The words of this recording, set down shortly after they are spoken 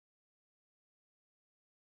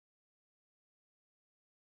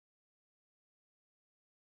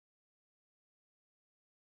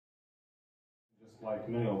like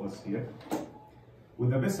many of us here.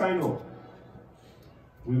 With the best I know,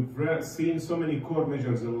 we've seen so many core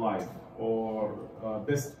measures in life, or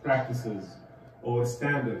best practices, or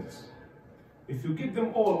standards. If you get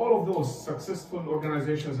them all of those successful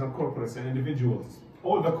organizations and corporates and individuals,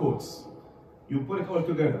 all the codes, you put it all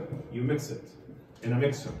together, you mix it in a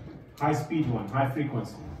mixer, high speed one, high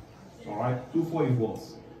frequency, all right, 240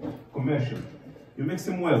 volts, commercial. You mix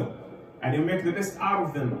them well, and you make the best out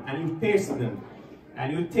of them, and you paste them,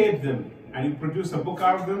 and you tape them, and you produce a book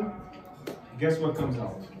out of them. Guess what comes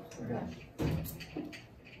out?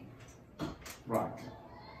 Right.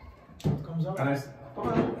 What comes out?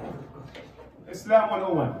 Islam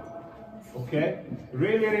 101. Okay?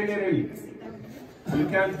 Really. You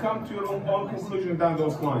can come to your own conclusion down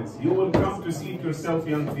those lines. You will come to see it yourself,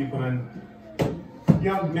 young people and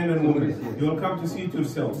young men and women. You will come to see it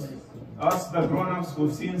yourselves. Us, the grown-ups,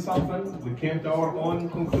 we've seen something. We came to our own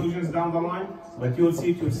conclusions down the line, but you will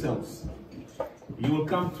see it yourselves. You will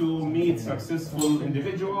come to meet successful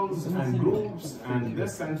individuals and groups and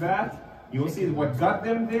this and that. You will see that what got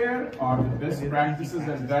them there are the best practices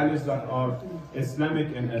and values that are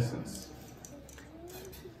Islamic in essence.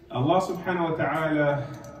 Allah subhanahu wa ta'ala,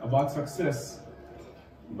 about success,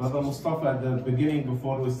 Brother Mustafa at the beginning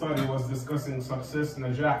before we started was discussing success,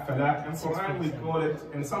 najah, falah. In Quran we call it,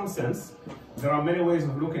 in some sense, there are many ways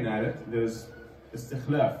of looking at it. There's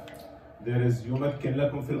istikhlaf, there is yumakkin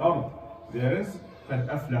lakum fil ard, there is qad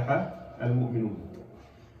aflaha al-mu'minun.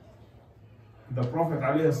 The Prophet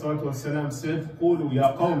ﷺ said, قولوا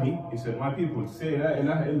يا قومي, he said, my people, say la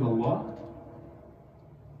ilaha illallah,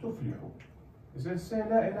 tuflihu. He said, say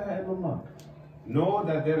la ilaha illallah. Know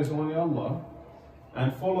that there is only Allah,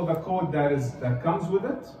 and follow the code that comes with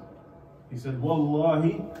it. He said,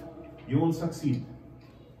 Wallahi, you will succeed.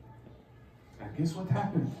 And guess what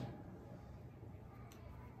happened?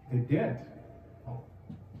 They did.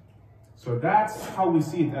 So that's how we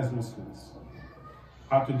see it as Muslims.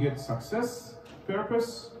 How to get success,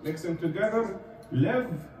 purpose, mix them together, live,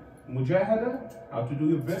 mujahada, how to do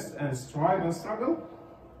your best and strive and struggle.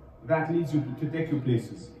 That leads you to take you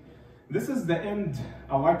places. This is the end.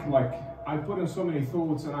 I put in so many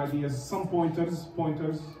thoughts and ideas, some pointers,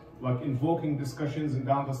 like invoking discussions, and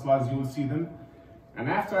down the slides you will see them. And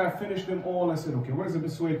after I finished them all, I said, okay, what is the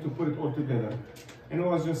best way to put it all together? And it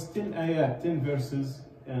was just 10 ayat, 10 verses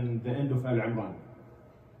in the end of Al-Imran.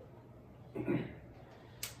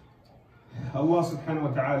 Allah subhanahu wa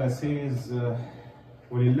ta'ala says,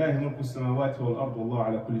 وَلِلَّهِ مُلْكُ السَّمَاوَاتِ وَالْأَرْضُ وَاللَّهُ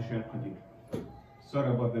عَلَى كُلِّ شَيْءٍ قَدِيرٌ. Sorry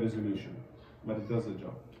about the resolution, but it does the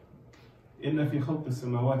job. إن في خلق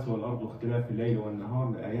السماوات والأرض واختلاف الليل والنهار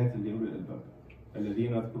لآيات لأولي الألباب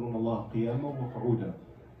الذين يذكرون الله قياما وقعودا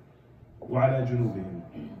وعلى جنوبهم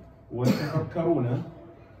ويتفكرون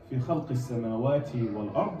في خلق السماوات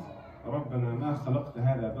والأرض ربنا ما خلقت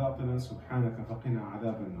هذا باطلا سبحانك فقنا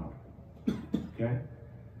عذاب النار. Okay?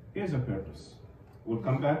 Here's a purpose. We'll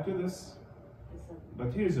come back to this,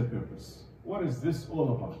 but here's a purpose. What is this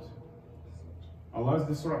all about? Allah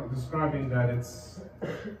is describing that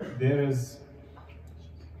there is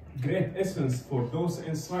great essence for those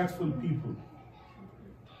insightful people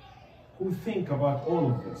who think about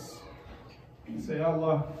all of this. Say,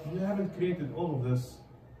 Allah, you haven't created all of this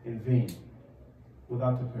in vain,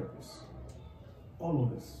 without a purpose. All of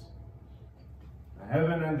this. The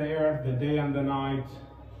heaven and the earth, the day and the night,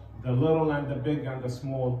 the little and the big and the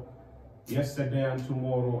small, yesterday and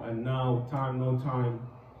tomorrow, and now, time, no time.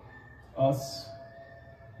 Us.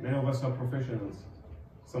 Many of us are professionals.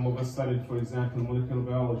 Some of us studied, for example, molecular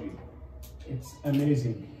biology. It's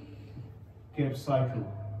amazing. Krebs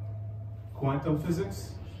cycle. Quantum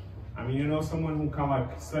physics. I mean, you know someone who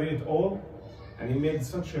can study it all, and he made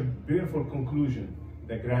such a beautiful conclusion.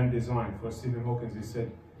 The grand design for Stephen Hawking, he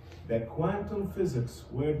said that quantum physics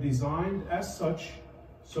were designed as such,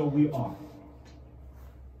 so we are.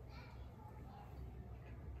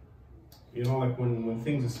 You know, like when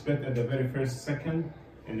things are split at the very first second,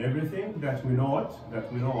 and everything that we know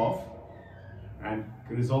of, and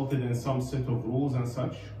resulted in some set of rules and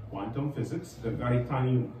such, quantum physics, the very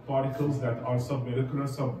tiny particles that are submolecular,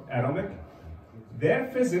 subatomic, their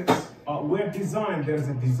physics were designed, there's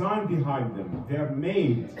a design behind them, they're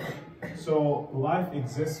made, so life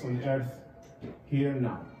exists on Earth here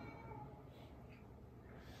now.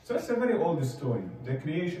 So it's a very old story. The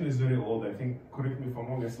creation is very old. I think, correct me if I'm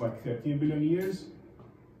wrong, it's like 13 billion years.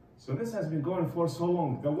 So this has been going for so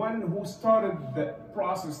long. The one who started the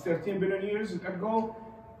process 13 billion years ago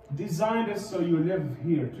designed it so you live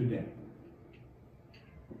here today.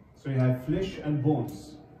 So you have flesh and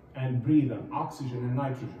bones, and breathe, and oxygen and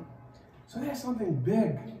nitrogen. So there's something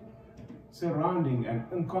big surrounding and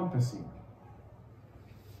encompassing.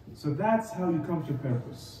 So that's how you come to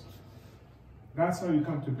purpose. That's how you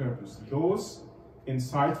come to purpose. Those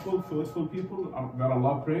insightful, thoughtful people that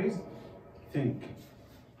Allah praised, think.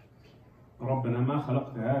 ربنا ما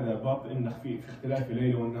خلقت هذا باطل إن في اختلاف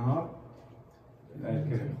الليل والنهار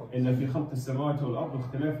إن في خلق السماوات والأرض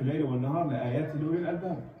واختلاف الليل والنهار لآيات لأولي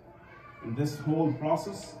الألباب. In this whole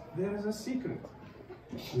process, there is a secret.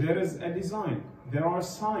 There is a design. There are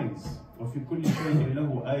signs. وفي كل شيء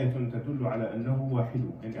له آية تدل على أنه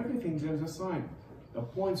واحد. In everything there is a sign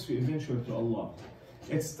that points you eventually to Allah.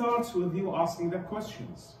 It starts with you asking the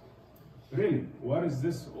questions. Really, what is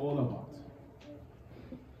this all about?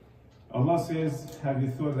 Allah says, have you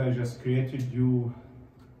thought that I just created you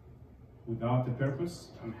without a purpose?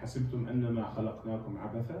 أم حسبتم أنما خلقناكم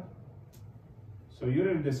عبثا? So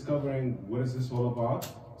you're discovering what is this all about.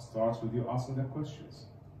 Starts with you asking the questions.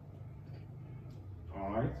 All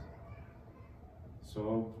right?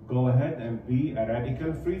 So go ahead and be a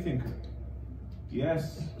radical free thinker.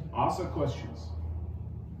 Yes, ask the questions.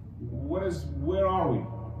 Where are we?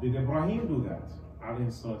 Did Ibrahim do that?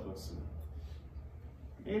 Alayhi salatu wassalam.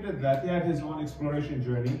 He did that. He had his own exploration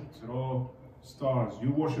journey. He said, oh, stars,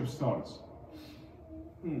 you worship stars.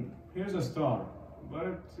 Here's a star.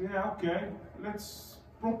 But yeah, okay, let's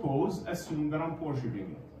propose, assume that I'm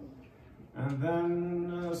worshiping it. And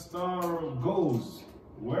then a star goes.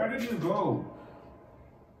 Where did you go?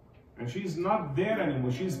 And she's not there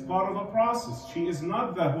anymore. She's part of the process. She is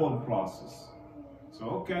not the whole process. So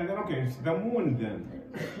okay, it's the moon then.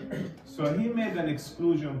 So he made an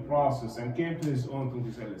exclusion process and came to his own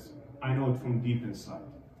conclusion. He said, listen, I know it from deep inside.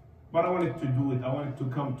 But I wanted to do it. I wanted to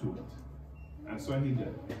come to it. And so he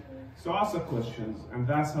did. So ask the questions, and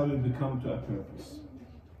that's how you become to a purpose.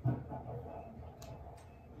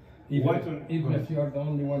 Even if you are the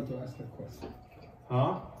only one to ask the question.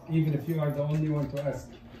 Huh? Even if you are the only one to ask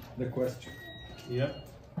the question. Yep.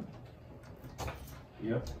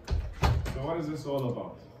 So what is this all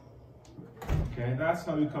about? Okay, that's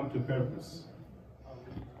how you come to purpose.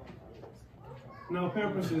 Now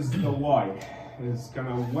purpose is the why. It's kind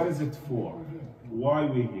of what is it for? Why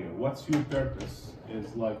we here? What's your purpose?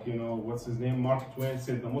 Is like, what's his name? Mark Twain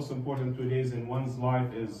said the most important 2 days in one's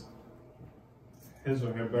life is his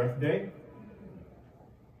or her birthday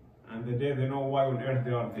and the day they know why on earth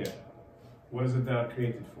they are there. What is it they are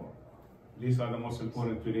created for? These are the most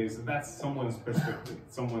important 2 days. That's someone's perspective,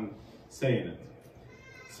 someone saying it.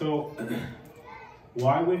 So,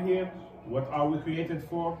 why we're here? What are we created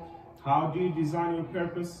for? How do you design your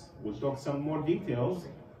purpose? We'll talk some more details,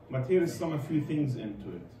 but here is a few things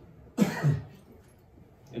into it.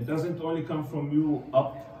 It doesn't only come from you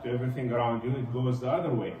up to everything around you, it goes the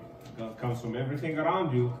other way. It comes from everything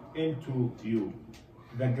around you into you.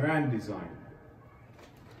 The grand design.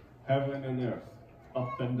 Heaven and earth,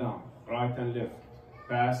 up and down, right and left,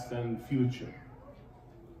 past and future.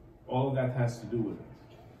 All that has to do with it.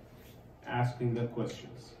 Asking the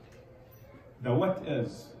questions. The what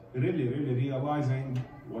is, really realizing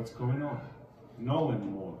what's going on.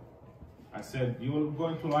 Knowing more. I said, you'll go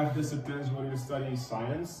into life disciplines where you study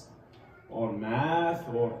science, or math,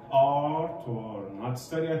 or art, or not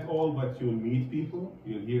study at all, but you'll meet people,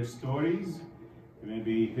 you'll hear stories,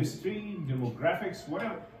 maybe history, demographics,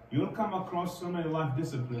 whatever. You'll come across so many life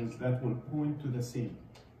disciplines that will point to the same.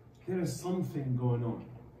 There is something going on.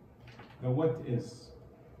 The what is.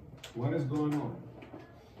 What is going on?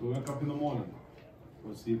 We wake up in the morning,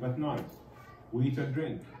 we sleep at night, we eat and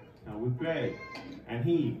drink, and we play, and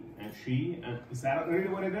he, and she, and is that really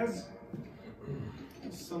what it is?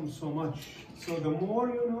 So much. So the more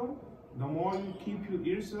you know, the more you keep your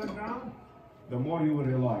ears to the ground, the more you will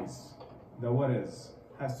realize that what is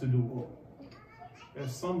has to do with.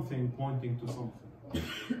 There's something pointing to something.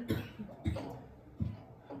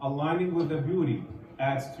 Aligning with the beauty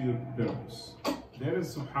adds to your purpose. There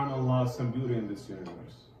is, subhanAllah, some beauty in this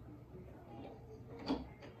universe.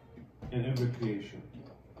 In every creation.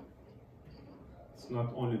 It's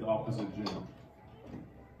not only the opposite gender.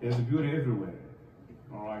 There's beauty everywhere.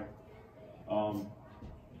 Alright?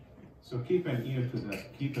 So keep an ear to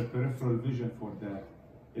that. Keep a peripheral vision for that.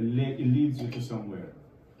 It leads you to somewhere.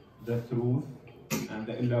 The truth and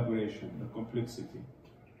the elaboration, the complexity.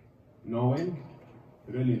 Knowing,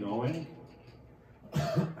 really knowing,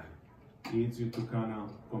 leads you to kind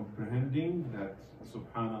of comprehending that,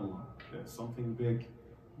 subhanAllah, there's something big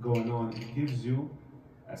going on. It gives you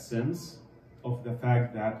a sense of the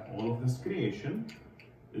fact that all of this creation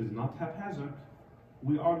is not haphazard.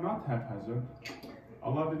 We are not haphazard.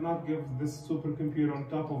 Allah did not give this supercomputer on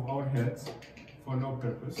top of our heads for no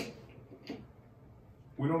purpose.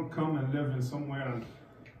 We don't come and live in somewhere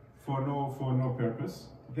for no purpose.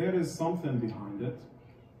 There is something behind it.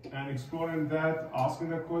 and exploring that, asking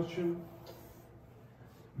that question.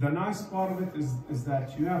 The nice part of it is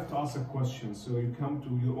that you have to ask a question, so you come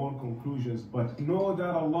to your own conclusions, but know that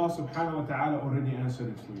Allah subhanahu wa ta'ala already answered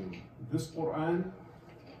it for you. This Quran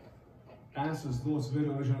answers those very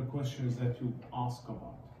original questions that you ask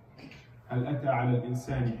about. هل أتى على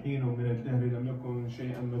الإنسان حين من الدهر لم يكن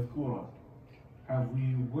شيئا مذكورا?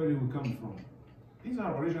 Where do we come from? These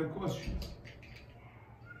are original questions.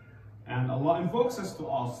 And Allah invokes us to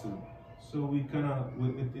ask them. So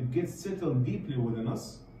it gets settled deeply within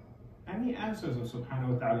us. And He answers us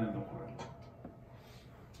subhanahu wa ta'ala in the Quran.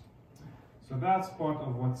 So that's part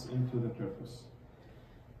of what's into the purpose.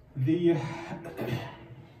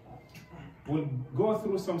 We'll go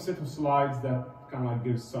through some set of slides that kind of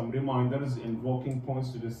give some reminders, invoking points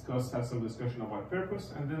to discuss, have some discussion about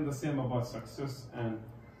purpose, and then the same about success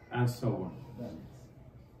and so on.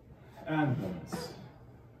 And balance.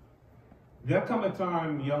 There'll come a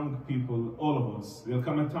time, young people, all of us, there'll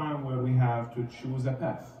come a time where we have to choose a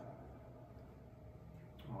path.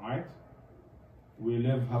 Alright? We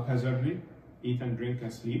live haphazardly, eat and drink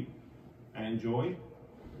and sleep, and enjoy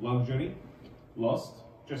luxury, lust,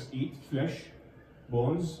 just eat flesh,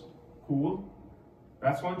 bones, cool.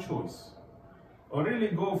 That's one choice. Or really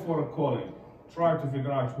go for a calling. Try to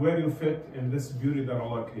figure out where you fit in this beauty that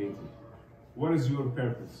Allah created. What is your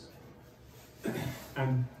purpose?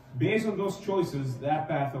 And based on those choices, that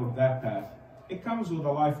path or that path, it comes with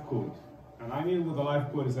a life code. And I mean with a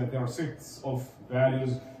life code is that there are sets of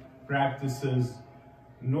values, practices,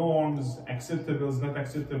 norms, acceptables, not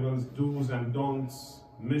acceptables, do's and don'ts,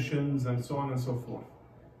 missions, and so on and so forth.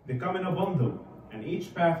 They come in a bundle, and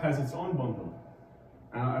each path has its own bundle.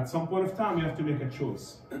 At some point of time, you have to make a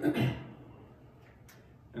choice.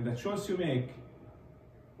 And the choice you make,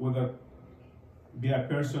 whether be a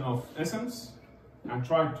person of essence and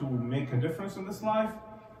try to make a difference in this life,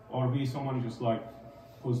 or be someone just like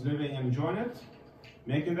who's living and enjoying it,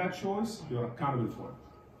 making that choice, you're accountable for it.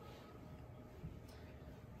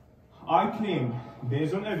 I claim,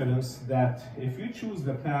 based on evidence, that if you choose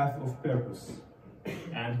the path of purpose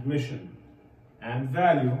and mission and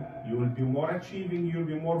value, you will be more achieving, you'll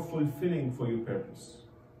be more fulfilling for your purpose.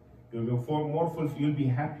 You'll be more fulfilled, you'll be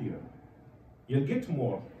happier. You'll get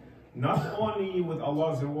more, not only with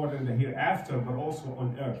Allah's reward in the hereafter, but also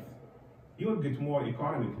on earth. You'll get more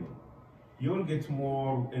economically. You'll get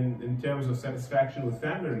more in terms of satisfaction with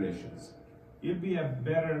family relations. You'll be a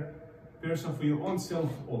better person for your own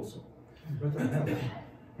self also. Better health.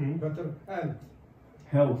 Better health.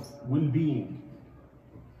 Health, well-being.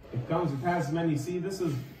 It has many,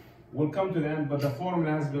 we'll come to the end, but the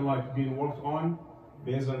formula has been being worked on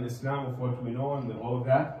based on Islam of what we know and all of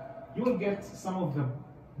that. You will get some of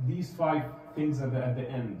these 5 things at the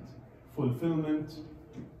end. Fulfillment,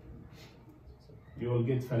 you will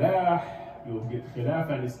get falah, you will get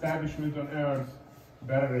khilaf and establishment on earth,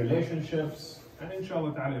 better relationships, and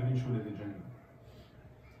inshallah ta'ala eventually the Jannah.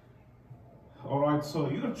 Alright, so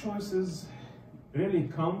your choices really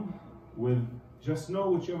come with, just know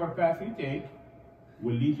whichever path you take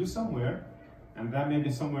will lead you somewhere, and that may be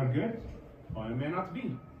somewhere good, or it may not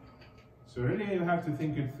be. So really you have to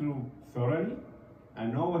think it through thoroughly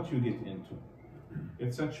and know what you get into.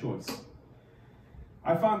 It's a choice.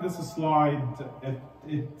 I found this slide,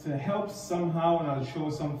 it helps somehow, and I'll show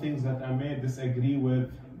some things that I may disagree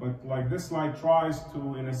with, but this slide tries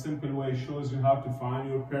to, in a simple way, shows you how to find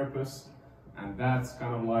your purpose. And that's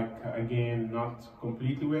kind of again, not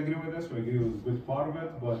completely we agree with this, we agree with a good part of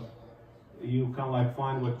it, but you kind of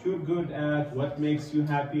find what you're good at, what makes you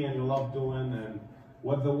happy and you love doing, and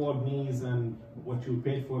what the world needs, and what you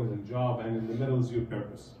paid for as a job, and in the middle is your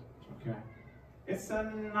purpose, okay? It's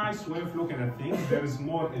a nice way of looking at things. There is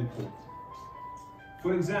more into it.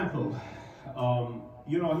 For example,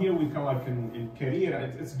 here we kind of in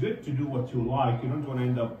career, it's good to do what you like. You don't want to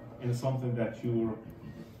end up in something that you're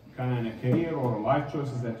kind of in a career or life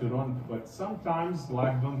choices that you don't, but sometimes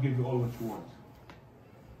life don't give you all what you want.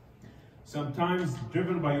 Sometimes,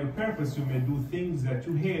 driven by your purpose, you may do things that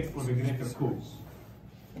you hate for the greater cause.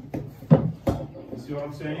 You see what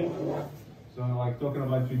I'm saying? So talking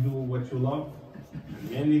about you do what you love,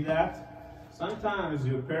 mainly that. Sometimes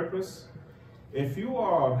your purpose, if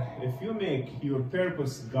you make your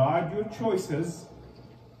purpose guide your choices,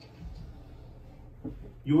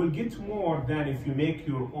 you will get more than if you make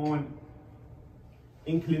your own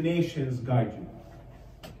inclinations guide you.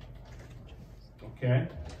 Okay?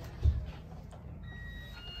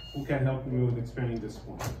 Who can help me with explaining this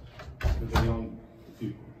point to the young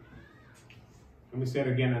people? Let me say it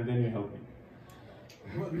again and then you help me.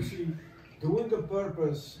 Well, you see, doing the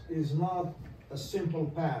purpose is not a simple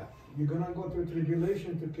path. You're gonna go through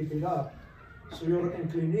tribulation to keep it up. So your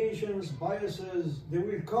inclinations, biases, they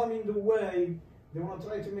will come in the way. They want to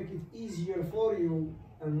try to make it easier for you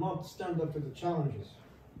and not stand up to the challenges.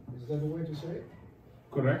 Is that the way to say it?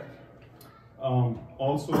 Correct.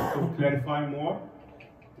 Also, to clarify more,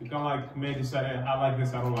 you can like maybe say, I like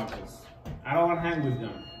this, I don't like this. I don't want to hang with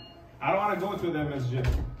them. I don't want to go to the masjid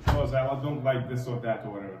because I don't like this or that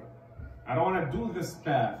or whatever. I don't want to do this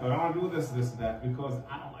path, or I don't want to do this, that, because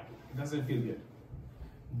I don't like it. It doesn't feel good.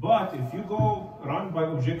 But if you go run by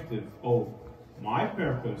objective, oh, my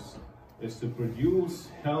purpose is to produce,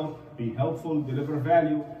 help, be helpful, deliver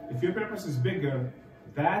value. If your purpose is bigger,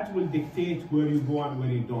 that will dictate where you go and where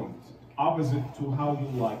you don't. Opposite to how you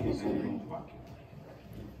like it and you don't like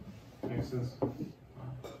it. Makes sense?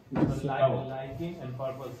 So liking and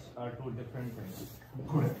purpose are two different things.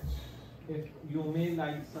 Correct. If you may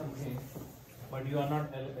like something, but you are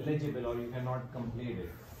not eligible or you cannot complete it.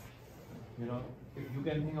 You know, if you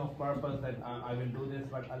can think of purpose that I will do this,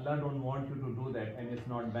 but Allah don't want you to do that, and it's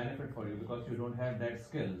not benefit for you because you don't have that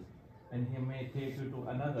skills, and He may take you to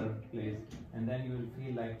another place, and then you will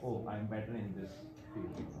feel like, oh, I'm better in this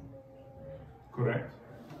field. Correct.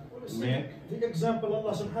 The example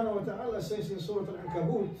Allah subhanahu wa ta'ala says in Surah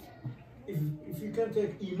Al-Ankabut, if you can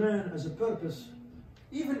take Iman as a purpose,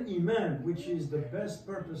 even Iman, which is the best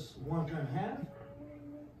purpose one can have,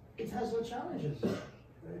 it has no challenges.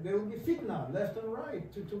 There will be fitna left and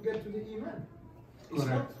right to get to the Iman. It's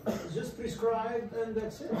Correct. not just prescribed and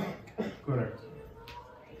that's it. Correct.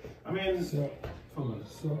 I mean,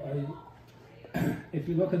 If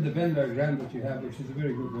you look at the Venn diagram that you have, which is a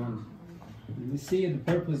very good one, you see the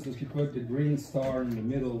purpose that you put the green star in the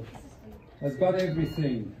middle has got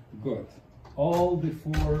everything good. All the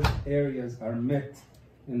four areas are met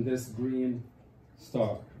in this green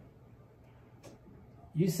star.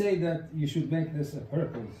 You say that you should make this a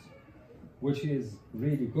purpose, which is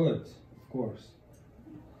really good, of course.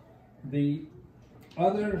 The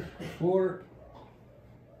other four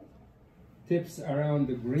tips around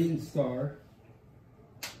the green star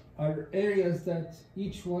are areas that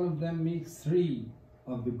each one of them makes three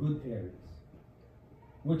of the good areas,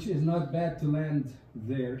 which is not bad to land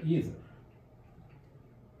there either.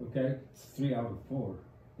 Okay, 3 out of 4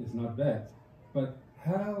 is not bad. But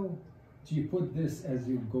how do you put this as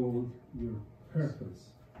your goal, your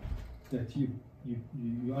purpose? That you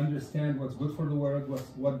understand what's good for the world,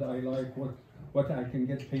 what I like, what I can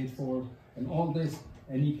get paid for, and all this,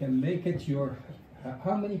 and you can make it your.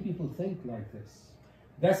 How many people think like this?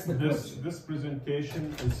 That's the question. This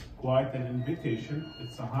presentation is quite an invitation.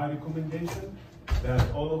 It's a high recommendation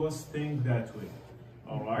that all of us think that way.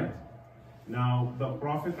 All right. Now, the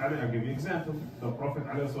Prophet, I'll give you an example. The Prophet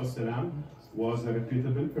ﷺ was a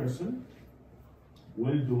reputable person,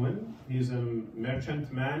 well doing. He's a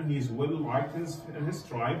merchant man. He's well liked in his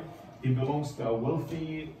tribe. He belongs to a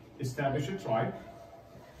wealthy, established tribe.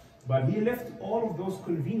 But he left all of those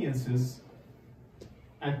conveniences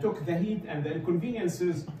and took the heat and the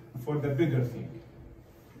inconveniences for the bigger thing.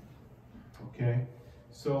 Okay?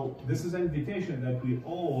 So this is an invitation that we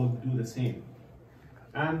all do the same.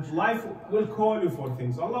 And life will call you for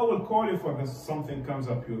things. Allah will call you for this, something comes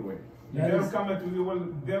up your way. There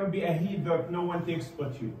will be a heat that no one takes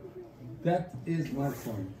but you. That is my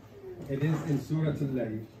point. It is in Surah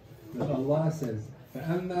Al-Layl that Allah says,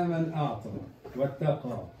 فَأَمَّا مَنْ أَعْطَى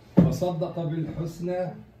وَاتَّقَى وَصَدَّقَ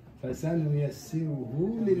بِالْحُسْنَى فَسَنُيَسِّرُهُ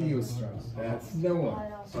لِلْيُسْرَى. That's the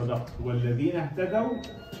one. صدقت والذين اهتدوا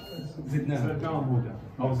زدناهم هدى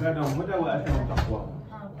أو زادهم هدى وآتاهم تقواهم.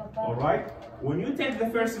 All right? When you take the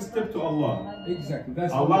first step to Allah, exactly.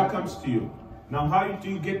 That's Allah comes to you. Now, how do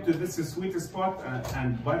you get to this sweet spot?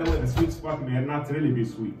 And by the way, the sweet spot may not really be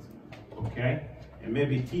sweet. Okay? It may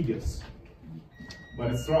be tedious,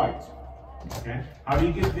 but it's right. Okay? How do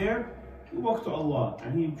you get there? You walk to Allah,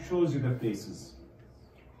 and He shows you the places.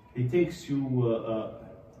 He takes you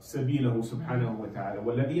سبيله سبحانه وتعالى.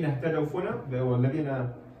 والذين اهتدوا فينا والذين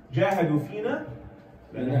جاهدوا فينا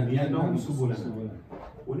لنهدينهم سبلنا.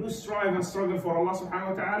 When you strive and struggle for Allah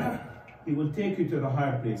subhanahu wa ta'ala, He will take you to the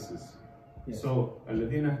higher places. Yes. So,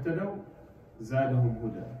 الذين اهتدوا زادهم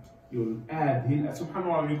هدى. You'll add,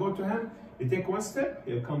 subhanAllah, when you go to Him, you take one step,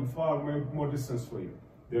 He'll come far more distance for you.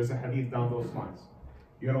 There's a hadith down those lines.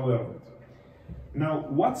 You're aware of it. Now,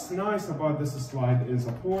 what's nice about this slide is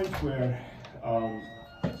a point where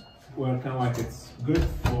kind of like it's good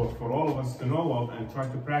for all of us to know of and try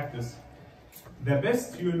to practice. The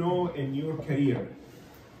best you know in your career,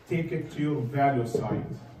 take it to your value side,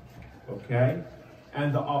 okay?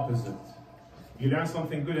 And the opposite. You learn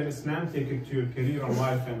something good in Islam, take it to your career and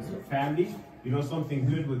life and family, You know something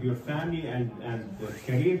good with your family and the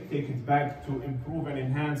career, take it back to improve and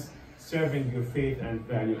enhance serving your faith and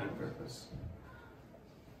value and purpose.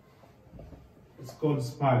 It's called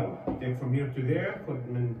spiral. You take from here to there.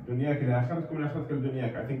 من دنياك إلى آخرتك ومن آخرتك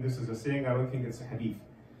لدنياك. I think this is a saying. I don't think it's a hadith.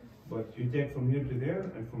 But you take from here to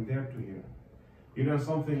there and from there to here. You learn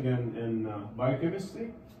something in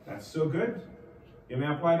biochemistry. That's so good. You may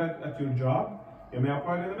apply that at your job. You may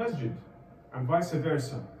apply it in the masjid. And vice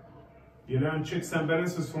versa. You learn checks and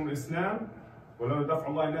balances from Islam. وَلَوْ دَفْعَ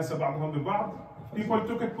اللَّهِ النَّاسَ بَعْضُهُم بِبَعْضٍ. People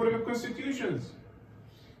took it, put it in constitutions.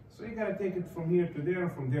 So you gotta take it from here to there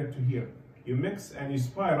and from there to here. You mix and you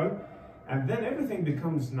spiral, and then everything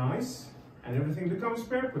becomes nice and everything becomes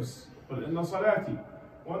purpose. قُلْ إِنَّ صَلَاتِي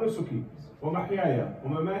وَنُسُكِي وَمَحْيَايَ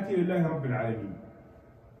وَمَمَاتِي لِلَّهِ رَبِّ الْعَالَمِينَ.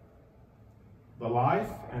 The life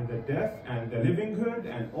and the death and the livinghood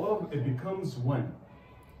and all of it becomes one.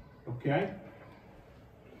 Okay?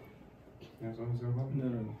 No, it's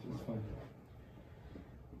fine.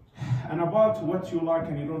 And about what you like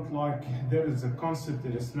and you don't like, there is a concept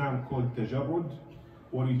in Islam called tajarrud,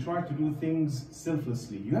 where you try to do things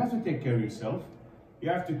selflessly. You have to take care of yourself, you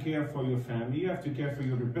have to care for your family, you have to care for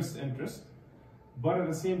your best interest, but at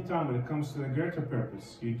the same time, when it comes to the greater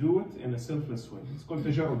purpose, you do it in a selfless way. It's called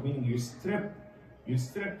tajarrud, meaning you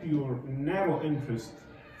strip your narrow interest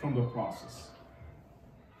from the process.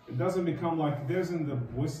 It doesn't become like there's in the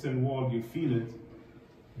Western world, you feel it.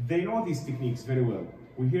 They know these techniques very well.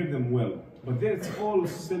 We hear them well, but then it's all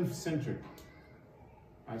self-centric.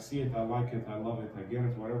 I see it, I like it, I love it, I get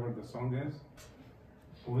it, whatever the song is.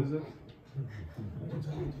 Who is it?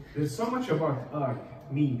 There's so much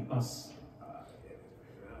about me, us.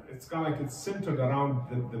 It's kind of like it's centered around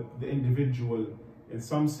the individual in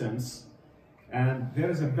some sense, and there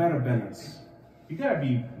is a better balance. You gotta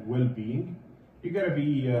be well-being, you gotta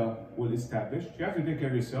be well-established, you have to take care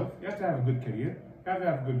of yourself, you have to have a good career, you have to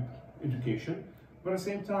have good education, but at the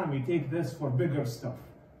same time, you take this for bigger stuff.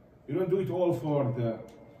 You don't do it all for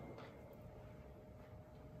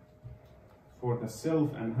the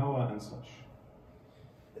self and hawa and such.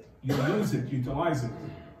 You use it, utilize it.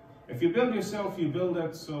 If you build yourself, you build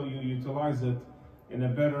it so you utilize it in a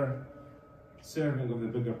better serving of the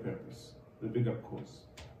bigger purpose, the bigger cause.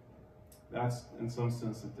 That's in some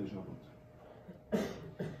sense the tajarrud.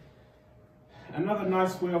 Another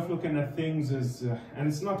nice way of looking at things is, and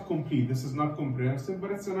it's not complete, this is not comprehensive, but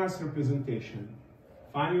it's a nice representation.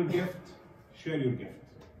 Find your gift, share your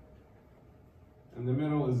gift. In the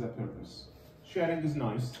middle is the purpose. Sharing is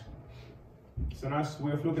nice. It's a nice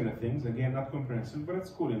way of looking at things. Again, not comprehensive, but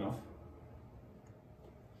it's cool enough.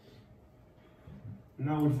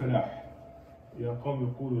 Now الفلاح. يا قوم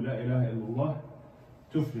يقولوا لا إله إلا الله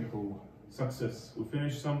تفلحوا. Success. We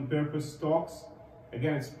finish some purpose talks.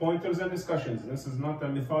 Again, it's pointers and discussions. This is not a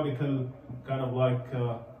methodical kind of like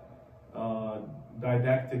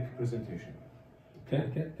didactic presentation. I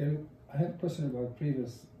have a question about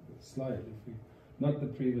previous slide. Not the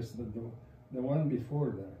previous, but the one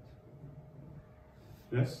before that.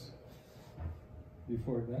 Yes?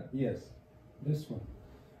 Before that? Yes. This one.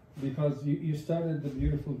 Because you started the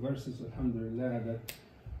beautiful verses, alhamdulillah, that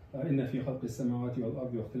إن في خلق السماوات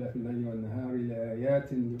والأرض واختلاف الليل والنهار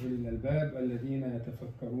لآيات لأولي الألباب الذين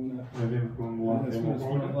يتفكرون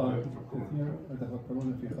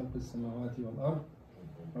في خلق السماوات والأرض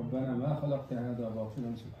ربنا ما خلقت هذا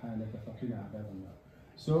باطلا سبحانك فقنا عذاب النار.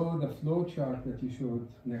 So the flow chart that you showed,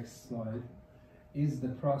 next slide, is the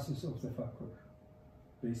process of tafakkur,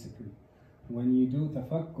 basically. When you do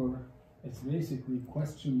tafakkur, it's basically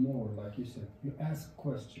question more, like you said. You ask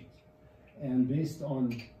questions, and based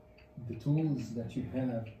on the tools that you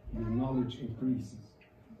have, your knowledge increases.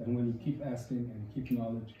 And when you keep asking and keep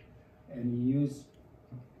knowledge, and you use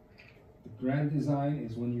the grand design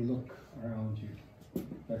is when you look around you.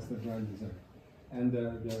 That's the grand design. And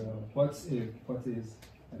the what is,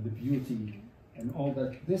 and the beauty, and all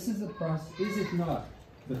that. This is a process, is it not?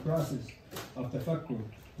 The process of tafakkur,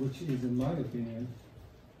 which is, in my opinion,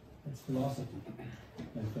 it's philosophy.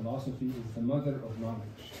 And philosophy is the mother of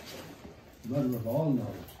knowledge, mother of all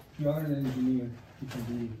knowledge. If you are an engineer,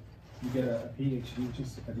 you get a PhD, which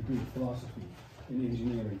is a degree of philosophy in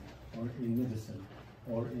engineering, or in medicine,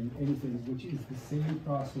 or in anything, which is the same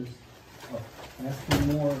process of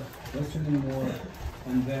asking more, questioning more,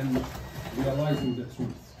 and then realizing the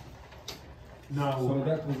truth. Now, so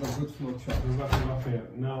that was a good flow chart.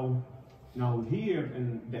 Now here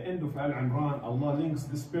in the end of Al Imran, Allah links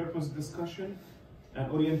this purpose discussion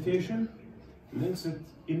and orientation, links it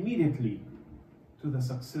immediately to the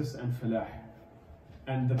success and falah,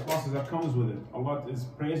 and the process that comes with it. Allah is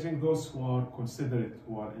praising those who are considerate,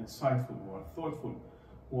 who are insightful, who are thoughtful,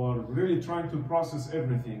 who are really trying to process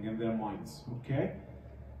everything in their minds, okay?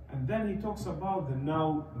 And then he talks about the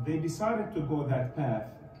now they decided to go that path,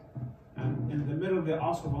 and in the middle they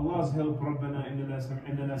ask of Allah's help. ربنا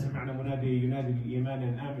إننا سمعنا منادي ينادي بالإيمان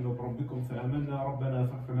أن آمنوا بربكم فآمنا ربنا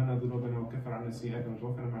فاغفر لنا ذنوبنا وكفر عنا سيئاتنا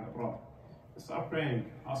وتوفنا مع الأبرار. Start praying,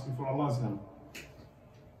 asking for Allah's help.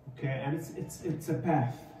 Okay, and it's a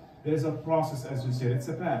path. There's a process, as you said, it's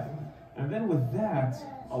a path. And then with that,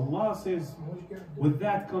 Allah says, with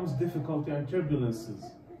that comes difficulty and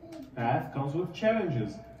turbulences. Path comes with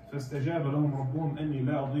challenges. فاستجاب لهم ربهم أني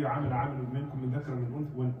لا أضيع عمل منكم من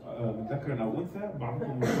ذكر أو أنثى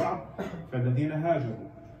بعضكم من بعض فالذين هاجروا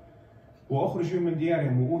وأخرجوا من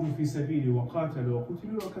ديارهم وأوذوا في سبيلي وقاتلوا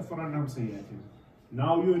وقتلوا وكفر عنهم سيئاتهم.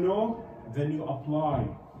 Now you know, then you apply.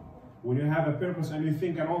 When you have a purpose and you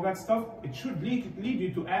think and all that stuff, it should lead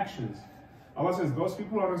you to actions. Allah says those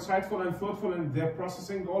people are insightful and thoughtful and they're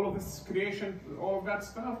processing all of this creation, all of that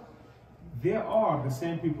stuff. They are the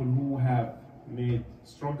same people who have made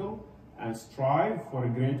struggle and strive for a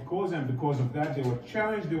great cause, and because of that they were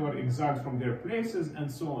challenged, they were exiled from their places and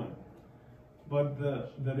so on. But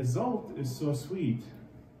the result is so sweet.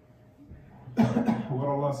 Where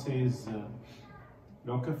Allah says,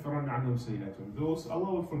 لَوْكَفَّرَنَّ عَنْهُمْ سَيِّئَاتِهِمْ, those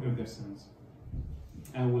Allah will forgive their sins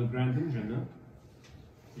and will grant them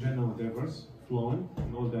Jannah with rivers flowing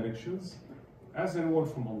in all directions as a reward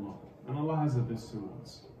from Allah. And Allah has the best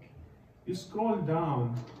rewards. You scroll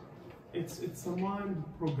down, it's a mind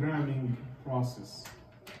programming process.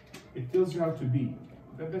 It tells you how to be,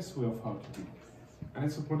 the best way of how to be. And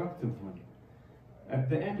it's a productive one. At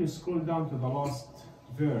the end, you scroll down to the last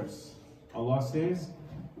verse. Allah says,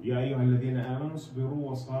 يا أيها الذين آمنوا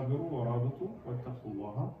اصبروا وصابروا ورابطوا واتقوا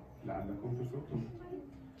الله لعلكم تفلحون.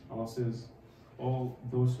 Allah says, all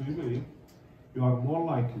those who believe, you are more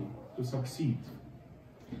likely to succeed.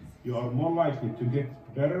 You are more likely to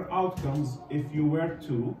get better outcomes if you were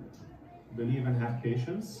to believe and have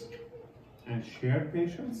patience and share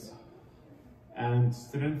patience and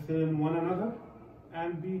strengthen one another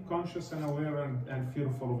and be conscious and aware and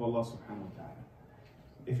fearful of Allah subhanahu wa ta'ala.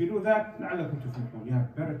 If you do that, لعلكم تفلحون, you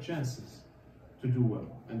have better chances to do well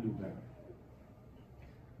and do better.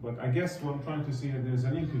 But I guess what I'm trying to say here, there's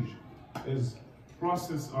a linkage, is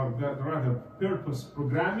process or rather purpose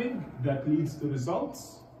programming that leads to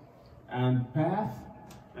results and path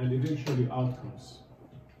and eventually outcomes.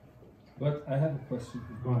 But I have a question.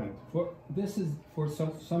 Go ahead. This is for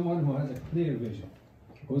someone who has a clear vision,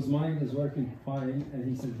 whose mind is working fine, and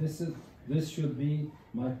he says, this should be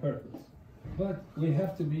my purpose. But we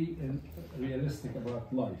have to be realistic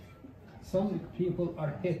about life. Some people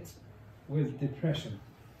are hit with depression,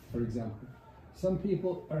 for example. Some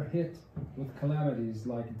people are hit with calamities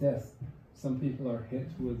like death. Some people are hit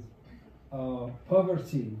with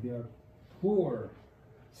poverty. They are poor.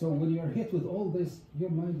 So when you're hit with all this, your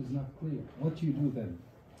mind is not clear. What do you do then?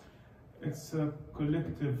 It's a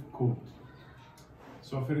collective code.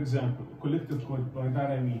 So for example, collective code, by that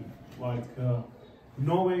I mean like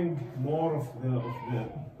knowing more of the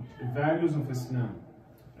values of Islam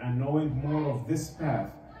and knowing more of this path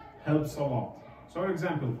helps a lot. So for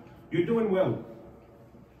example, you're doing well.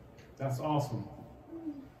 That's awesome.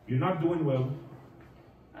 You're not doing well.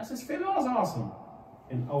 That's still awesome.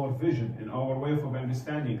 In our vision, in our way of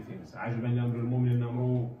understanding things. عجبا لأمر المؤمن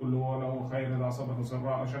أمره كله له خير إذا أصابته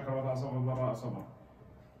سراء شكر وإذا أصابته ضراء صبر.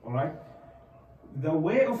 All right. The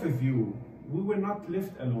way of a view, we were not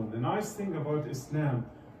left alone. The nice thing about Islam,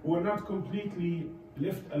 we were not completely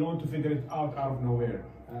left alone to figure it out of nowhere.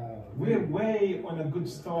 We're way on a good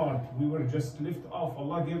start. We were just left off.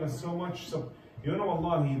 Allah gave us so much. So, you know,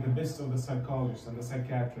 Allah, the best of the psychologists and the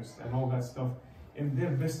psychiatrists and all that stuff, in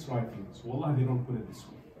their best writings. Wallah, they don't put it this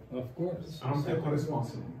way. Of course. I'm take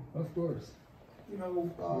responsible. Of course. You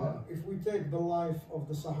know, if we take the life of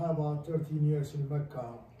the Sahaba, 13 years in Mecca,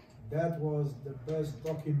 that was the best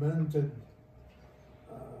documented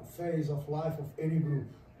phase of life of any group,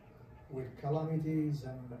 with calamities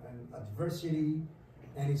and adversity,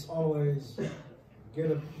 and it's always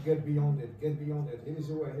get beyond it, here is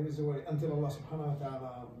the way, until Allah subhanahu wa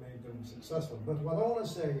ta'ala made them successful. But what I want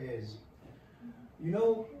to say is, you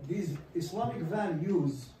know, these Islamic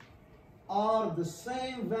values are the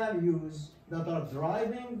same values that are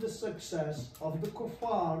driving the success of the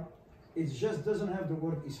kuffar. It just doesn't have the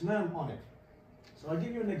word Islam on it. So I'll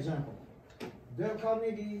give you an example. Dale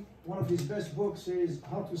Carnegie, one of his best books is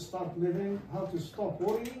How to Start Living, How to Stop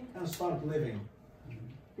Worrying and Start Living.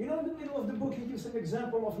 You know, in the middle of the book, he gives an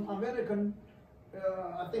example of an American,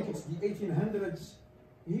 I think it's the 1800s.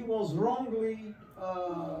 He was wrongly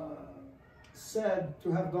said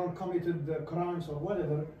to have committed crimes or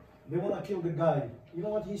whatever, They want to kill the guy. You know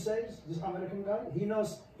what he says? This American guy? He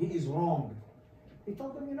knows he is wrong. He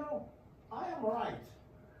told them, you know, I am right.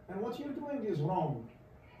 And what you're doing is wrong.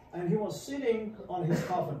 And he was sitting on his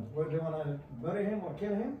coffin where they want to bury him or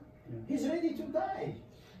kill him. He's ready to die.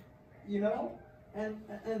 You know? And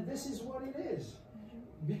this is what it is.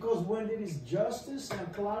 Because when there is justice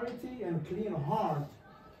and clarity and clean heart,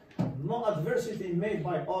 no adversity made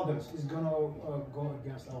by others is going to go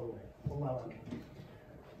against our way. Allah.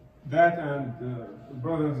 That and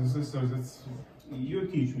brothers and sisters, it's you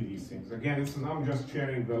teach me these things. Again, I'm just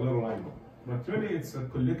sharing the little angle. But really it's a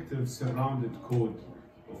collective surrounded code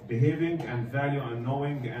of behaving and value and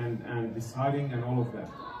knowing and deciding and all of that.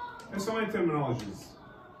 There's so many terminologies.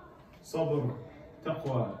 صبر,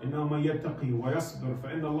 تقوى, إنما من يتقي ويصبر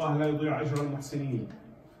فإن الله لا يضيع أجر المحسنين.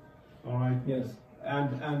 All right? Yes.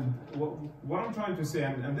 And what I'm trying to say,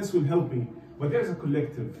 and this will help me, but there's a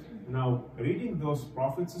collective. Now, reading those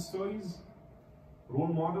prophets' stories, role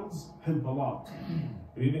models, help a lot.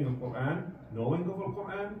 Reading the Quran, knowing of the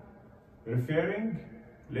Quran, referring,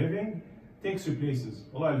 living, takes you places.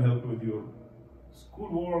 Allah will help you with your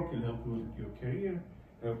schoolwork, He'll help you with your career,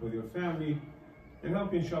 help with your family, He'll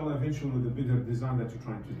help you, inshallah, eventually with the bigger design that you're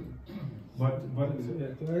trying to do. But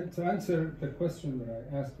to answer the question that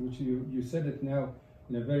I asked, which you said it now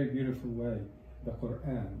in a very beautiful way, the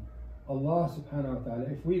Quran. Allah subhanahu wa ta'ala,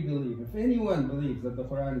 if we believe, if anyone believes that the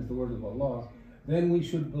Quran is the word of Allah, then we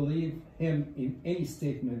should believe him in any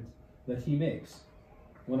statement that he makes.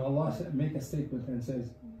 When Allah makes a statement and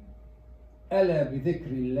says, أَلَا بِذِكْرِ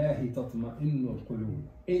اللَّهِ تَطْمَئِنُّ الْقُلُوبِ.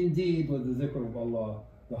 Indeed, with the dhikr of Allah,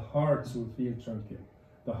 the hearts will feel tranquil.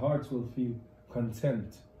 The hearts will feel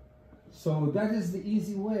content. So that is the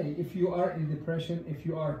easy way. If you are in depression, if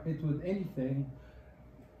you are hit with anything,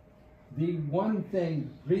 the one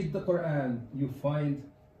thing, read the Quran, you find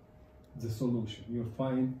the solution. You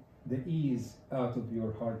find the ease out of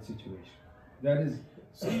your hard situation. That is.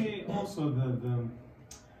 See, also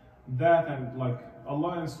that and like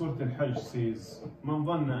Allah in Surah Al-Hajj says, من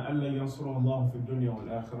ظن أن لن ينصره الله في الدنيا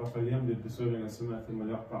والآخرة فليمدد بسبب إلى السماء ثم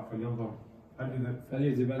ليقطع فلينظر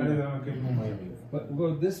But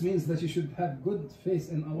well, this means that you should have good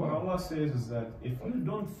faith in Allah. What Allah says is that if you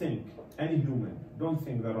don't think, any human, don't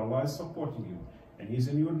think that Allah is supporting you and He's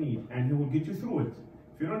in your need and He will get you through it.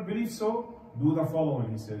 If you don't believe so, do the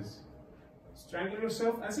following, He says. Strangle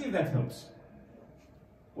yourself and see if that helps.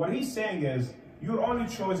 What He's saying is, your only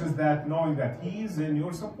choice is that knowing that He is in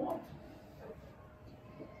your support.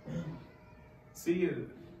 See,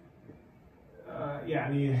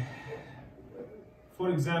 for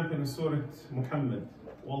example, in Surah Muhammad,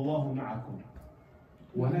 وَاللَّهُ مَعَكُمْ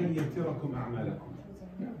وَلَنْ يَتِرَكُمْ أَعْمَالَكُمْ.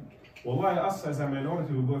 Wallahi, us as a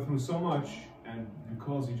minority, we go through so much, and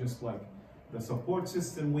because you just like, the support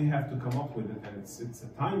system, we have to come up with it, and it's a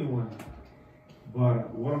tiny one. But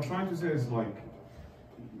what I'm trying to say is like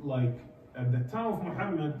at the time of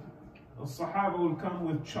Muhammad, the Sahaba will come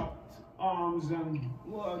with chopped arms and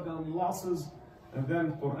blood and losses, and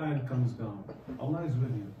then Quran comes down. Allah is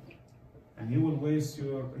with you. And He will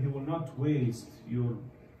not waste your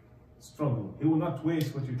struggle. He will not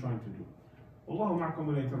waste what you're trying to do. Wallahu ma'akum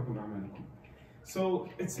wa la yatrukum a'malakum. So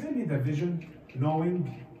it's really the vision,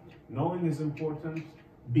 knowing is important.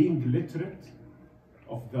 Being literate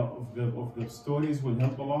of the stories will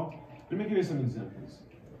help a lot. Let me give you some examples.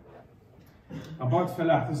 About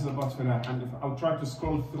falah, this is about falah, and I'll try to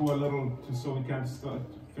scroll through a little so we can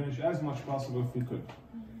finish as much possible if we could.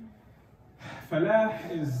 Falah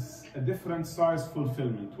is a different size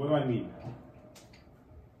fulfillment. What do I mean?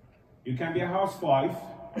 You can be a housewife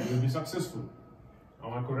and you'll be successful.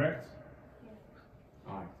 Am I correct?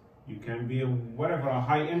 Alright. You can be a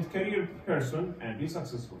high-end career person and be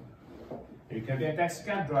successful. You can be a taxi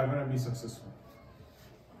cab driver and be successful.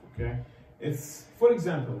 Okay? It's, for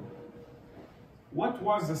example, what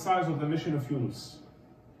was the size of the mission of Yunus?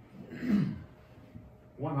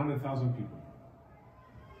 100,000 people.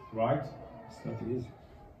 Right? It's not easy.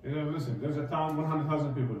 Listen, there's a town,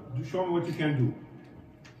 100,000 people. Show me what you can do.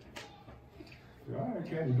 I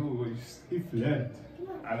can do. He fled.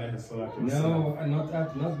 No,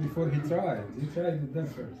 not before he tried. He tried with them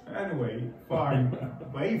first. Anyway, fine.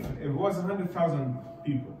 But it was 100,000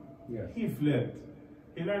 people. Yes. He fled.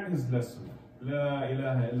 He learned his lesson. La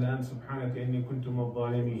ilaha illa ant subhanaka inni kuntum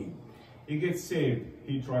adh-dhalimin. He gets saved.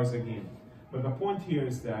 He tries again. But the point here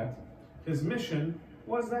is that his mission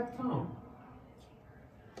was that town.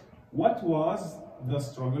 What was the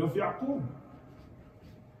struggle of Yaqub?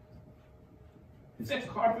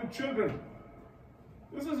 Sick-hearted children.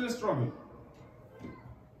 This is his struggle.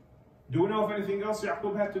 Do we know of anything else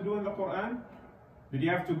Yaqub had to do in the Quran? Did he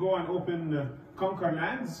have to go and conquer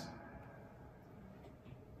lands?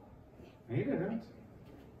 He didn't.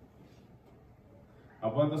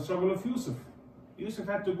 About the struggle of Yusuf. Yusuf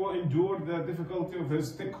had to go endure the difficulty of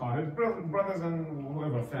his thick-hearted brothers and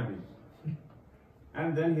whoever family.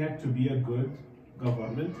 And then he had to be a good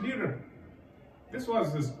government leader. This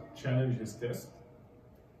was his challenge, his test.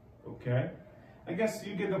 Okay? I guess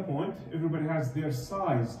you get the point. Everybody has their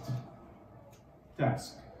sized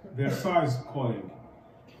task, their sized calling.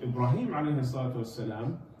 Ibrahim alayhi salatu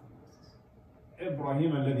wassalam,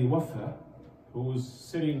 Ibrahim alladhi wafa, who is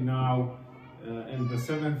sitting now in the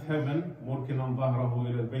seventh heaven, مُرْكِنًا ظَهْرَهُ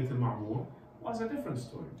إِلَى الْبَيْتِ الْمَعْمُورِ, was a different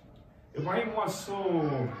story. Ibrahim was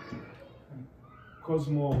so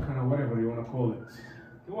cosmo, kind of whatever you want to call it.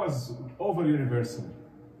 He was over universal.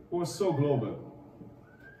 He was so global.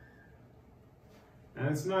 And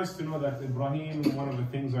it's nice to know that Ibrahim, one of the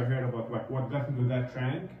things I heard about, like what got into that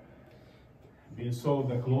rank, being so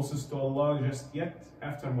the closest to Allah just yet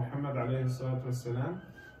after Muhammad alayhi salatu wasalam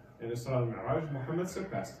in Isra al-Mi'raj, Muhammad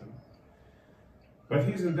surpassed him. But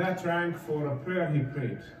he's in that rank for a prayer he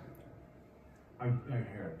prayed. I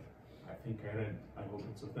heard, I think I read, I hope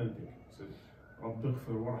it's authentic. It said, رَبِّ اغْفِرْ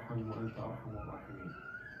وَارْحَمْ وَأَنْتَ أَرْحَمُ الرَّاحِمِينَ.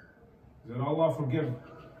 That Allah forgive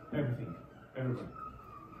everything, everybody.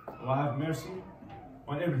 Allah have mercy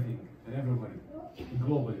on everything and everybody,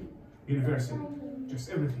 globally, universally, just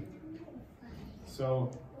everything.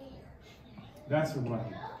 So that's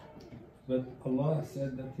Ibrahim. But Allah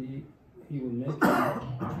said that He will make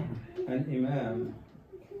an imam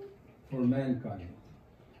for mankind.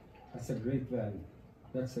 That's a great value.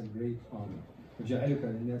 That's a great honor.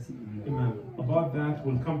 Imam. About that,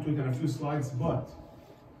 we'll come to it in a few slides, but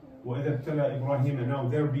وَإِذَا ابْتَلَى إِبْرَاهِيمَ, now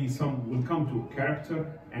there be some, we'll come to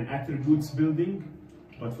character and attributes building.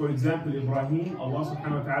 But for example, Ibrahim, Allah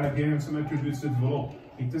subhanahu wa ta'ala gave him some attributes to develop.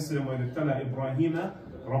 He tested him وَإِذَا ابْتَلَى إِبْرَاهِيمَ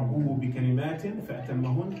رَبُّهُ بِكَلِمَاتٍ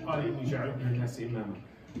فَأَتَمَّهُنْ قَالَ إِنِّي جَعَلْتُكَ لِلنَّاسِ إِمَامًا.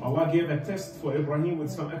 Allah gave a test for Ibrahim with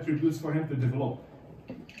some attributes for him to develop.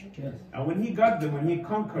 Yes. And when he got them, when he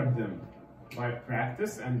conquered them by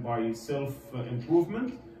practice and by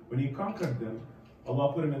self-improvement, when he conquered them,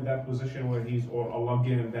 Allah put him in that position where or Allah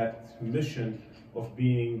gave him that mission of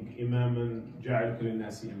being Imaman, جَعَلْكَ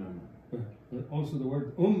لِلنَّاسِ إِمَامًا. But also the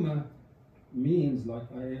word ummah means, like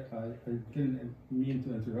I didn't mean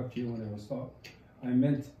to interrupt you when I was talking. I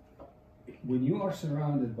meant when you are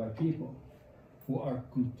surrounded by people who are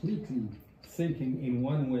completely thinking in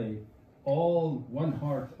one way, all one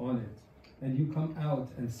heart on it, and you come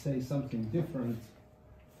out and say something different,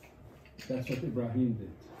 that's what Ibrahim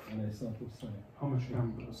did. And I thought of saying. How much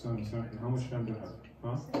time? How much time do you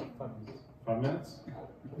have? Huh? 5 minutes?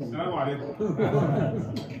 Assalamu alaikum.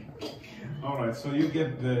 Alright, so you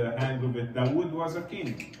get the hang of it. Dawood was a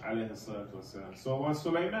king, alayhi salatu wasalam. So was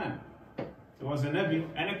Sulaiman. He was a Nabi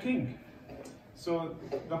and a king. So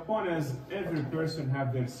the point is, every person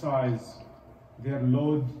have their size, their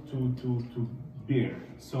load to bear.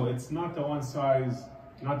 So it's not a one size,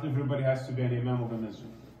 not everybody has to be an imam of a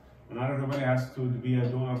masjid. Not everybody has to be a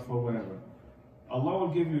donor for whatever. Allah will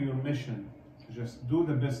give you your mission. Just do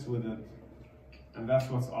the best with it. And that's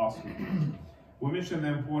what's awesome. We mentioned the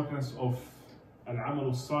importance of العمل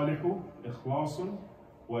الصالح إخلاص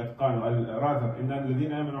وإتقان. Rather, إن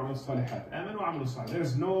الذين آمنوا وعملوا الصالحات آمنوا وعملوا الصالحات. There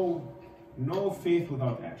is no faith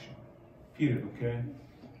without action. Period. Okay.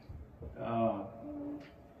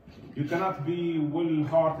 You cannot be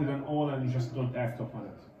well-hearted and all and just don't act upon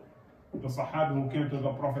it. The Sahabi who came to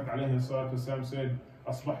the Prophet عليه الصلاة والسلام said,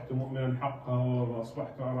 أصبحت مؤمنا حقا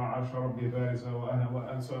وأصبحت أرى عرش ربي بارزا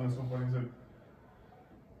وأنا so on and so forth. He said,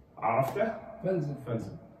 عرفته؟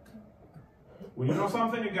 فلزم. When you know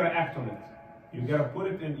something, you gotta act on it. You gotta put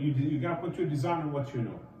it in. You gotta put your design on what you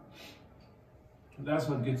know. That's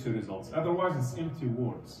what gets you results. Otherwise, it's empty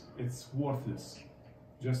words. It's worthless.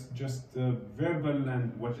 Just verbal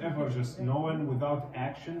and whatever. Just knowing without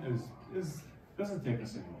action doesn't take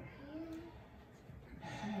us anywhere.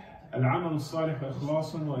 العمل الصالح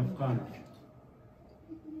إخلاص وإتقان.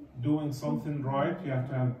 Doing something right, you have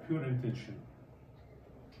to have pure intention.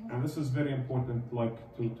 And this is very important, like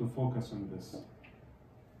to focus on this.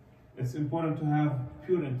 It's important to have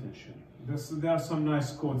pure intention. There are some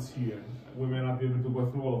nice quotes here. We may not be able to go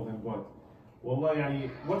through all of them, but Wallahi,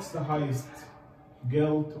 what's the highest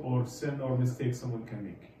guilt or sin or mistake someone can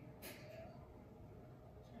make?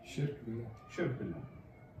 Shirk billah. Shirk billah.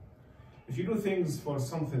 If you do things for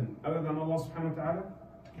something other than Allah subhanahu wa ta'ala,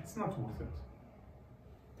 it's not worth it.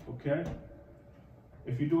 Okay?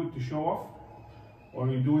 If you do it to show off, or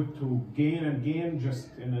you do it to gain and gain just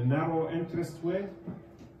in a narrow interest way,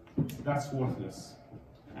 that's worthless.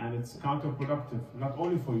 And it's counterproductive, not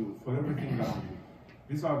only for you, for everything around you.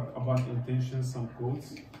 These are about intentions, some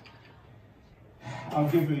quotes. I'll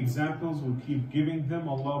give you examples, we'll keep giving them.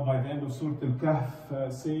 Allah by the end of Surah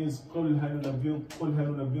Al-Kahf says, قُلْ هَلْ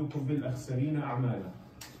نُنَبِّئُكُمْ بِالْأَخْسَرِينَ أَعْمَالًا.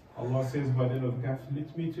 Allah says by the end of the Kahf,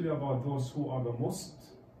 let me tell you about those who are the most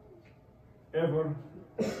ever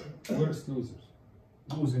Worst losers.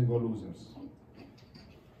 losing or losers.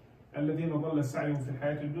 الَّذِينَ ضَلَّ سَعْيُهُمْ فِي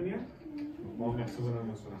الْحَيَاةِ الدُّنْيَا وَهُمْ يَحْسَبُونَ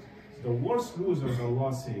أَنَّهُمْ يُحْسِنُونَ. The worst losers,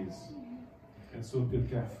 Allah says in Surah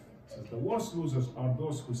Al-Kahf, says the worst losers are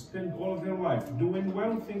those who spend all of their life doing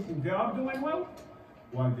well, thinking they are doing well,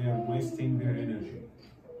 while they are wasting their energy.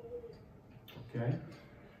 Okay?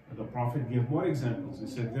 And the Prophet gave more examples. He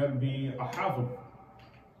said there'll be a hafid,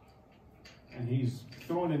 and he's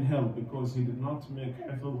thrown in hell because he did not make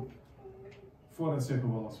hafid for the sake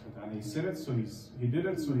of Allah subhanahu wa ta'ala. He said it, so he did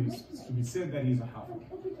it, so he's to be said that he's a hafid.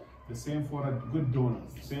 The same for a good donor,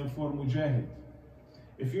 same for mujahid.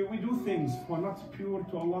 If we do things who are not pure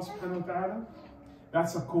to Allah subhanahu wa ta'ala,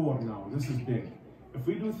 that's a core now, this is big. If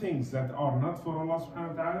we do things that are not for Allah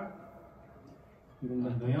subhanahu wa ta'ala,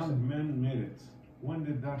 the young men made it. When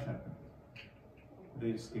did that happen?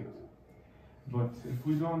 They escaped. But if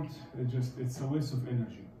we don't, it's a waste of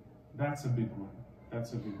energy. That's a big one.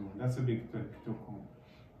 That's a big one. That's a big took home.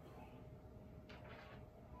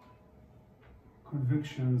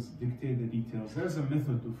 Convictions dictate the details. There's a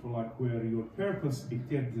method to like where your purpose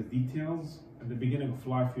dictates the details. At the beginning of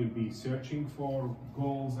life, you'll be searching for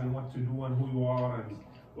goals and what to do and who you are and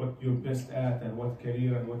what you're best at and what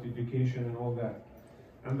career and what education and all that.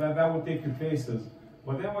 And that will take you places.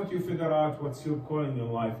 But then once you figure out what's your calling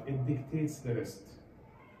in life, it dictates the rest.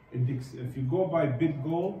 If you go by big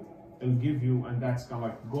goal, it'll give you, and that's kind of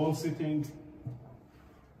like goal setting.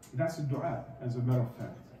 That's a dua, as a matter of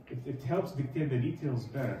fact. It helps dictate the details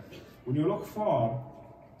better. When you look far,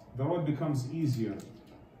 the road becomes easier.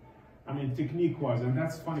 I mean, technique-wise, and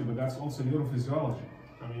that's funny, but that's also neurophysiology.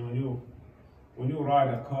 I mean, when you ride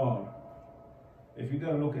a car, if you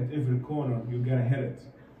don't look at every corner, you're gonna hit it.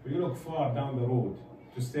 When you look far down the road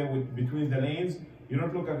to stay between the lanes, you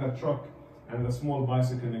don't look at the truck and the small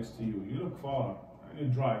bicycle next to you. You look far and you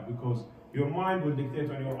drive because your mind will dictate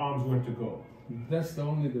on your arms where to go. That's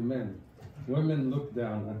only the men. Women look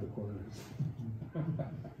down at the corners.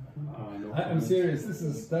 No, I'm serious, this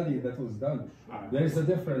is a study that was done. There is a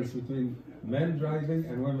difference between men driving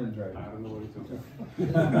and women driving. I don't know what you're talking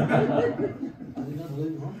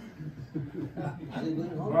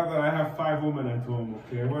about. Brother, I have 5 women at home,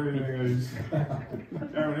 okay? What do you think?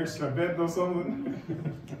 Have an extra bed or something?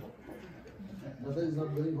 Mother is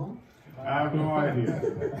not going home? I have no idea.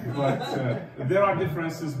 But there are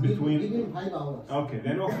differences between. Give him 5 hours. Okay,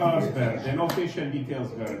 they know colors better, they know facial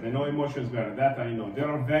details better, they know emotions better. That I know. There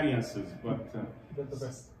are variances, but. That's the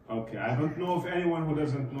best. Okay, I don't know of anyone who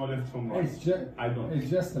doesn't know left from right. I don't. It's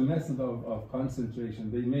just a method of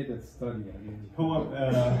concentration. They made a study. I mean.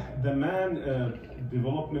 The man,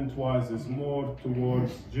 development-wise, is more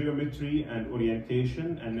towards geometry and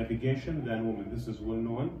orientation and navigation than women. This is well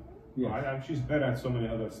known. Yes. Right? And she's better at so many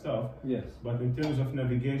other stuff. Yes. But in terms of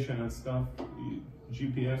navigation and stuff,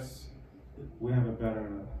 GPS, we have a better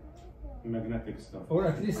magnetic stuff. Or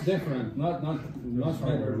at least different, not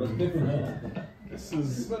better, but different. This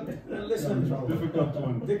is Listen, difficult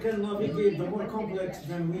one. they can navigate the more complex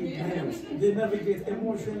than we can. They navigate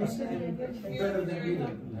emotions and better than we do.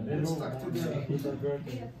 They're stuck together.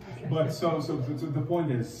 But so the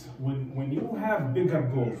point is, when you have bigger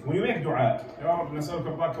goals, when you make dua, يا رب نسألك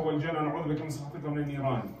رضاك والجنة ونعوذ بك من سخطك ومن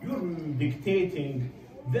النيران, you're dictating.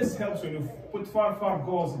 This helps when you put far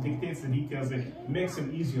goals. It dictates the details. It makes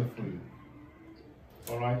them easier for you.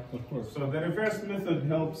 All right. Of course. So the reverse method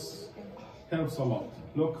helps a lot.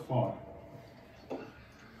 Look far.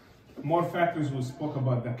 More factors we spoke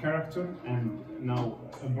about the character, and now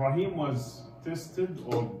Ibrahim was tested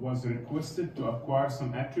or was requested to acquire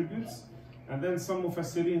some attributes, and then some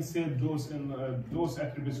Mufassirin said those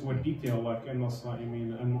attributes were detailed, like إن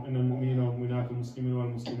الصائمين إن المؤمنين والمؤمنات والمسلمين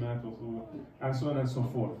والمسلمات and so on and so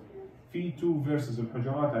forth. في 2 verses in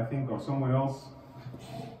Hujarat, I think, or somewhere else.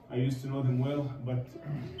 I used to know them well, but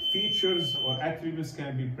features or attributes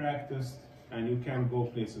can be practiced, and you can go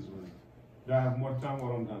places with it. Do I have more time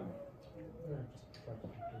or I'm done?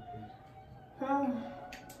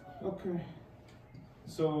 Okay.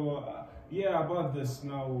 So, yeah, about this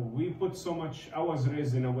now, we put so much. I was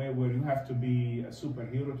raised in a way where you have to be a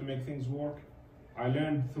superhero to make things work. I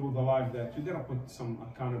learned through the life that you gotta put some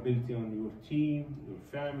accountability on your team, your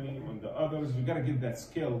family, on the others. You gotta get that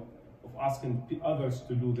skill of asking others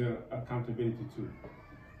to do their accountability too.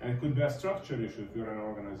 And it could be a structure issue if you're in an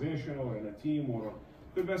organization or in a team, or it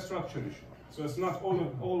could be a structure issue. So it's not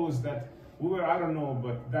always that I don't know,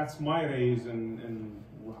 but that's my raise, and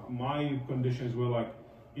my conditions were like,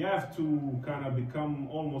 you have to kind of become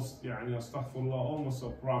almost, يعني astaghfirullah, almost a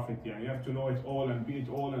prophet. You have to know it all and be it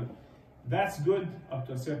all, and that's good up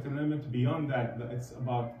to a certain limit. Beyond that, it's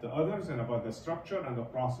about the others and about the structure and the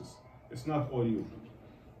process. It's not all you.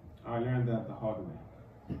 I learned that the hard way.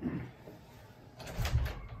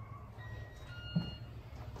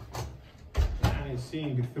 And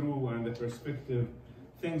seeing through and the perspective,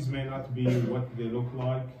 things may not be what they look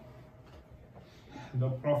like. The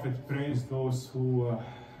Prophet praised those who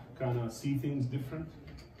kind of see things different.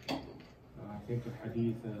 I think the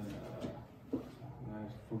hadith, I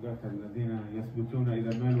forgot, الذين يثبتون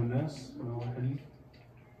إذا مالوا الناس.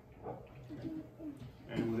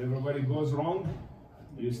 And when everybody goes wrong,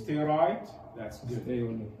 you stay right. That's good. Stay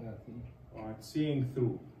on the path. Right, seeing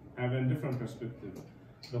through, having different perspective.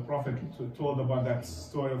 The Prophet told about that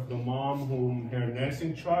story of the mom whom her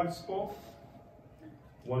nursing child spoke,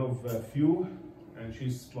 one of a few, and she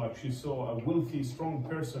saw a wealthy, strong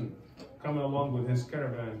person coming along with his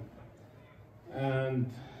caravan,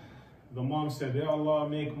 and the mom said, "Ya Allah,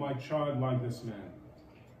 make my child like this man.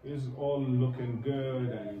 He's all looking good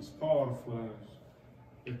and he's powerful."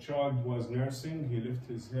 The child was nursing. He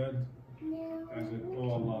lifted his head and said,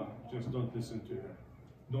 "Oh Allah, just don't listen to her.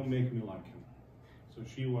 Don't make me like him." So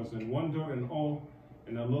she was in wonder and awe.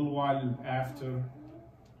 And a little while after,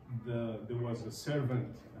 there was a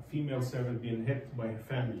servant, a female servant, being hit by her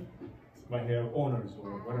family, by her owners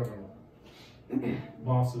or whatever,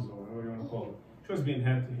 bosses or whatever you want to call it. She was being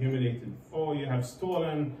hit, humiliated. "Oh, you have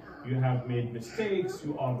stolen, you have made mistakes,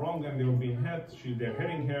 you are wrong," and they were being hit. They're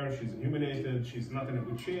hitting her, she's humiliated, she's not in a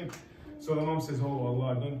good shape. So the mom says, "Oh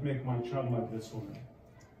Allah, don't make my child like this woman."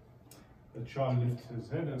 The child lifted his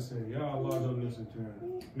head and said, "Ya Allah, don't listen to her.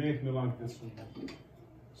 Make me like this woman."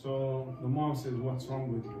 So the mom said, "What's wrong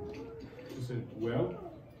with you?" She said, "Well,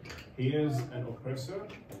 he is an oppressor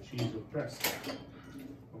and she is oppressed."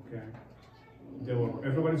 Okay.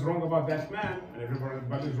 Everybody's wrong about that man and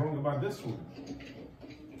everybody's wrong about this woman.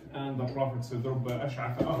 And the Prophet said, رب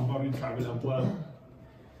أشعث أغبر يدفع بالأبواب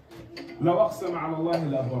لو أقسم على الله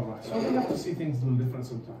لأبره. So we have to see things a little different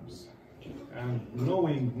sometimes. And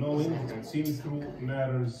knowing and seeing through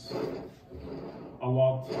matters a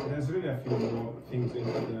lot. There's really a few more things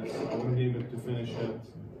into this. I wouldn't be able to finish it.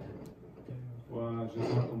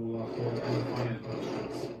 وجزاكم الله خير. Any final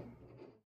questions?